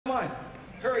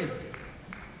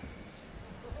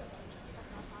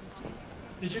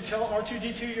Did you tell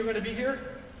R2-D2 you're going to be here?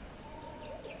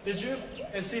 Did you?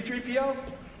 And C-3PO?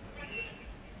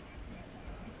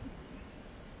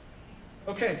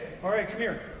 Okay, all right, come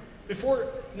here.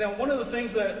 Now one of the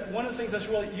things that's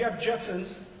really, you have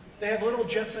Jetsons. They have little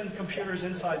Jetson computers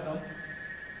inside them.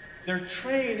 They're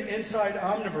trained inside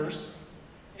Omniverse.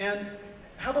 And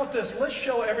how about this? Let's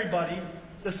show everybody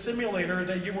the simulator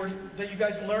that you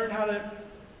guys learned how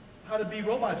to be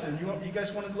robots in. You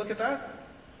guys want to look at that?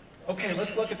 Okay,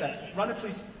 let's look at that. Run it,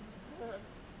 please.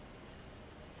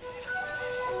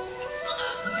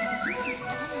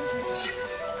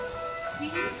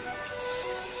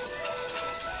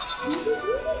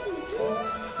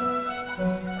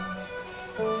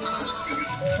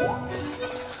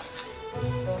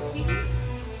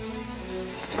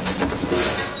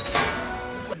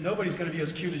 Nobody's going to be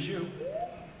as cute as you,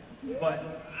 but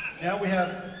now we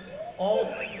have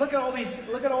look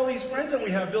at all these friends that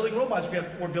we have building robots.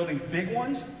 We're building big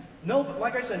ones. No,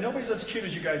 like I said, nobody's as cute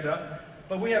as you guys are,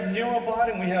 but we have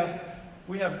Neurobot and we have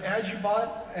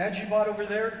Agibot over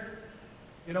there.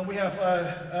 You know, we have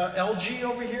LG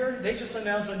over here. They just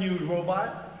announced a new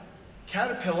robot.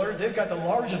 Caterpillar, they've got the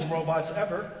largest robots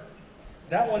ever.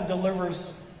 That one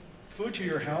delivers food to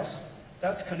your house.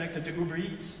 That's connected to Uber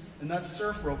Eats. And that's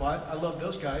Surf Robot. I love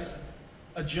those guys.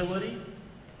 Agility,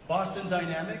 Boston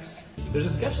Dynamics. There's a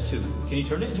sketch too. Can you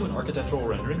turn it into an architectural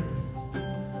rendering?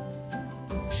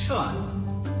 Sure.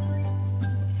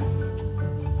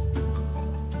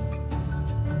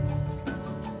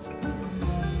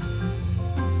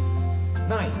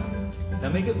 Nice. Now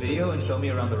make a video and show me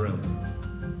around the room.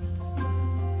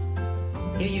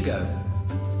 Here you go.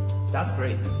 That's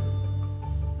great.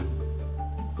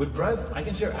 With Brev, I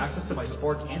can share access to my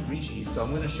Spark and Richie, so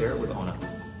I'm going to share it with Anna.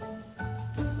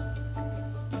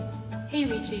 Hey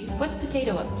Richie, what's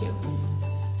Potato up to?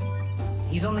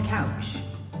 He's on the couch.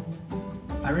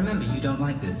 I remember you don't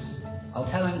like this. I'll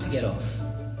tell him to get off.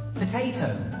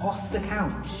 Potato, off the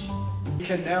couch. We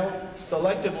can now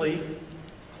selectively,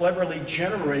 cleverly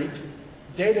generate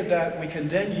data that we can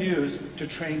then use to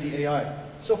train the AI.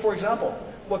 So for example,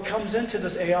 what comes into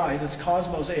this AI, this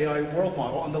Cosmos AI world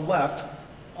model on the left,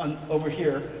 over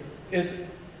here, is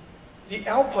the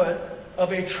output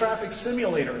of a traffic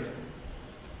simulator.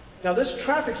 Now this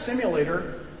traffic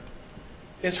simulator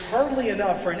is hardly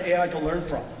enough for an AI to learn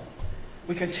from.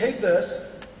 We can take this,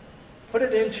 put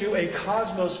it into a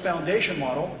Cosmos foundation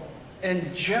model,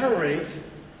 and generate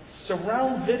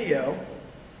surround video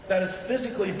that is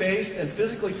physically based and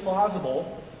physically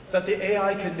plausible that the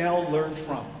AI can now learn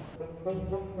from.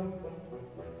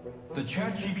 The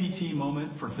ChatGPT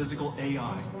moment for physical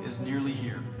AI is nearly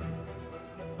here.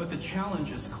 But the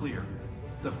challenge is clear.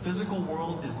 The physical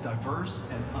world is diverse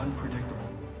and unpredictable.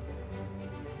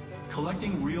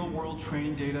 Collecting real-world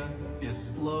training data is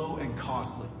slow and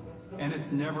costly, and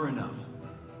it's never enough.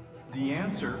 The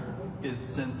answer is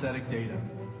synthetic data.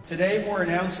 Today we're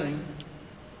announcing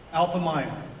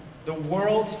Alpamayo, the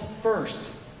world's first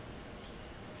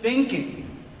thinking,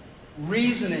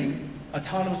 reasoning,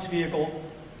 autonomous vehicle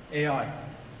AI.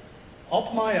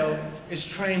 Alpamayo is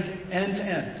trained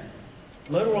end-to-end,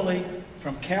 literally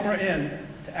from camera in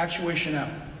to actuation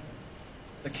out.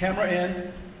 The camera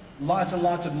in, lots and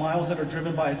lots of miles that are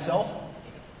driven by itself,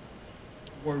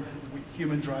 or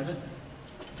human drive it,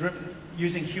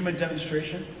 using human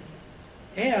demonstration.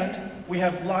 And we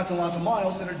have lots and lots of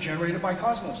miles that are generated by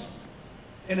Cosmos.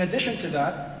 In addition to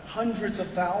that, hundreds of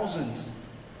thousands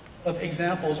of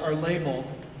examples are labeled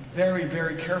very,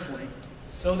 very carefully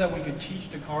so that we can teach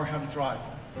the car how to drive.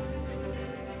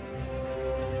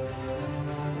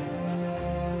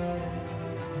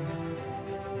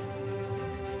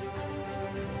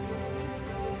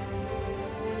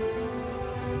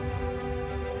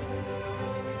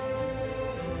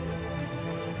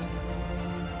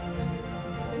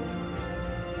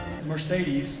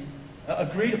 Mercedes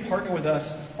agreed to partner with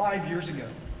us 5 years ago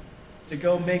to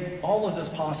go make all of this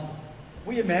possible.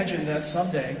 We imagine that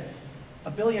someday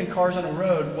 1 billion cars on the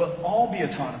road will all be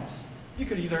autonomous. You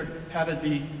could either have it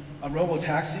be a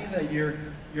robo-taxi that you're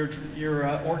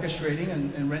orchestrating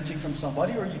and renting from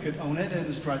somebody, or you could own it and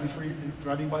it's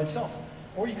driving by itself.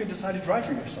 Or you could decide to drive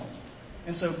for yourself.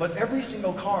 And so, but every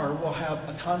single car will have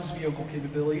autonomous vehicle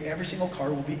capability. Every single car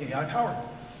will be AI powered.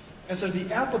 And so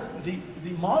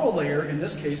the model layer in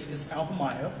this case is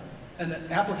Alpamayo, and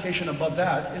the application above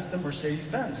that is the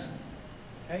Mercedes-Benz.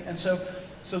 Okay? And so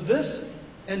this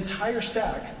entire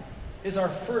stack is our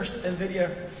first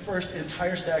NVIDIA first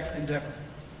entire stack endeavor.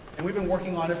 And we've been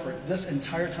working on it for this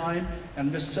entire time, and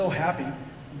I'm just so happy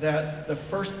that the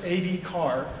first AV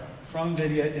car from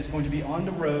NVIDIA is going to be on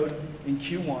the road in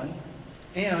Q1.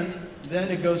 And then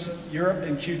it goes Europe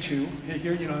in Q2,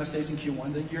 here in the United States in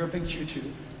Q1, then Europe in Q2,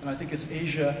 and I think it's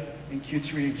Asia in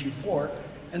Q3 and Q4.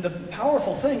 And the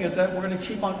powerful thing is that we're going to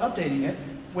keep on updating it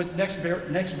with next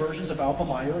versions of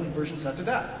Alpamayo and versions after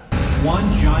that.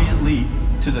 One giant leap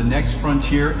to the next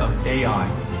frontier of AI.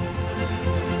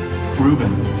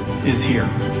 Rubin is here.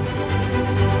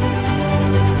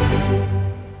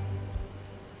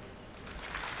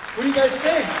 What do you guys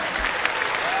think?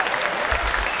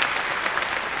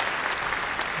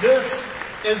 This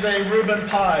is a Rubin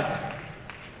pod,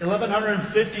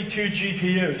 1,152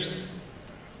 GPUs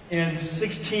in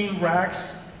 16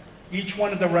 racks. Each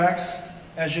one of the racks,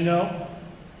 as you know,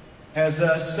 has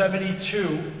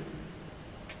 72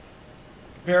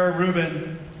 Vera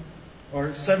Rubin,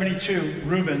 or 72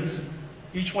 Rubins.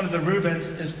 Each one of the Rubins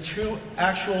is 2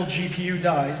 actual GPU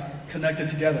dies connected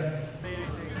together.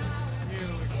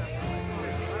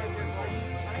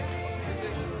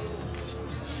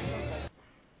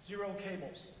 Zero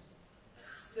cables,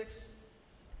 6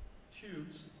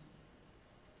 tubes,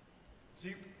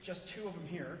 just 2 of them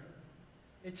here.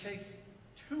 It takes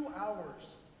 2 hours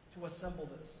to assemble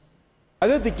this. I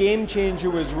thought the game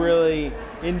changer was really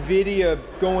Nvidia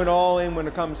going all in when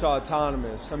it comes to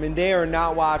autonomous. I mean, they are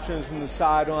not watching us from the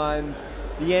sidelines.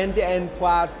 The end-to-end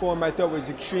platform I thought was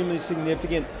extremely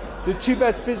significant. The 2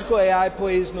 best physical AI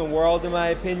plays in the world, in my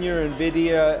opinion, are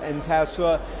Nvidia and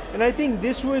Tesla. And I think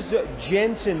this was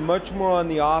Jensen much more on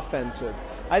the offensive.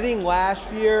 I think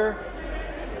last year,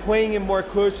 playing it more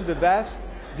close to the vest,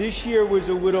 this year was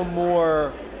a little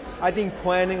more, I think,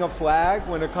 planting a flag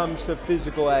when it comes to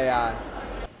physical AI.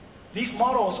 These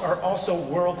models are also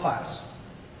world-class.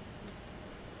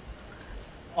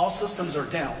 All systems are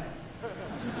down.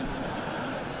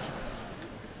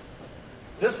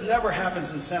 This never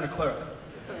happens in Santa Clara.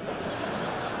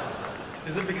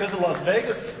 Is it because of Las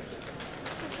Vegas?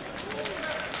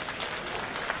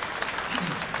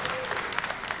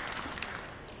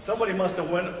 Somebody must have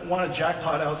won a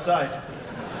jackpot outside.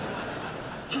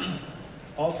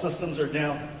 All systems are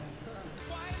down.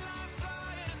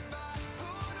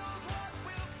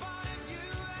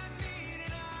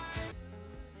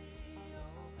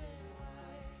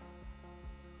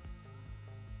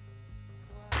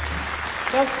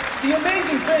 Now, the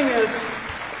amazing thing is,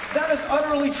 that is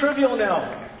utterly trivial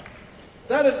now.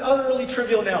 That is utterly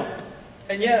trivial now.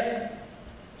 And yet,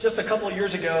 just a couple of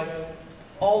years ago,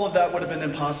 all of that would have been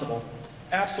impossible.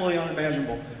 Absolutely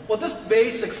unimaginable. Well, this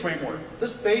basic framework,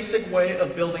 this basic way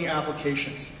of building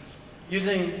applications,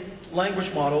 using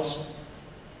language models,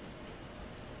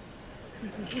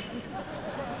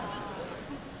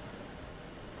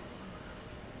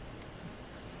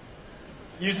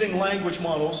 using language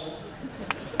models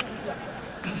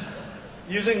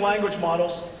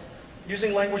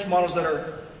that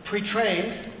are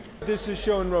pre-trained. This is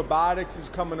showing robotics is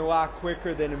coming a lot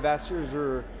quicker than investors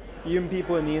or even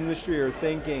people in the industry are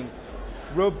thinking.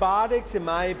 Robotics, in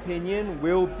my opinion,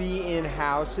 will be in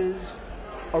houses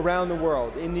around the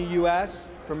world. In the US,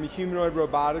 from a humanoid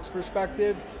robotics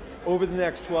perspective, over the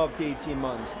next 12 to 18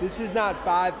 months. This is not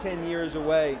 5-10 years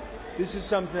away. This is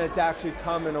something that's actually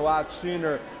coming a lot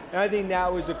sooner. And I think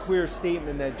that was a clear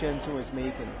statement that Jensen was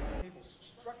making. Cables,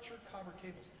 structured copper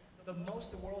cables, the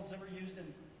most the world's ever used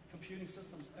in computing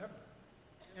systems ever.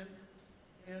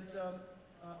 And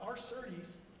our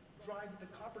SerDes drive the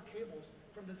copper cables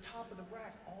from the top of the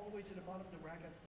rack all the way to the bottom of the rack at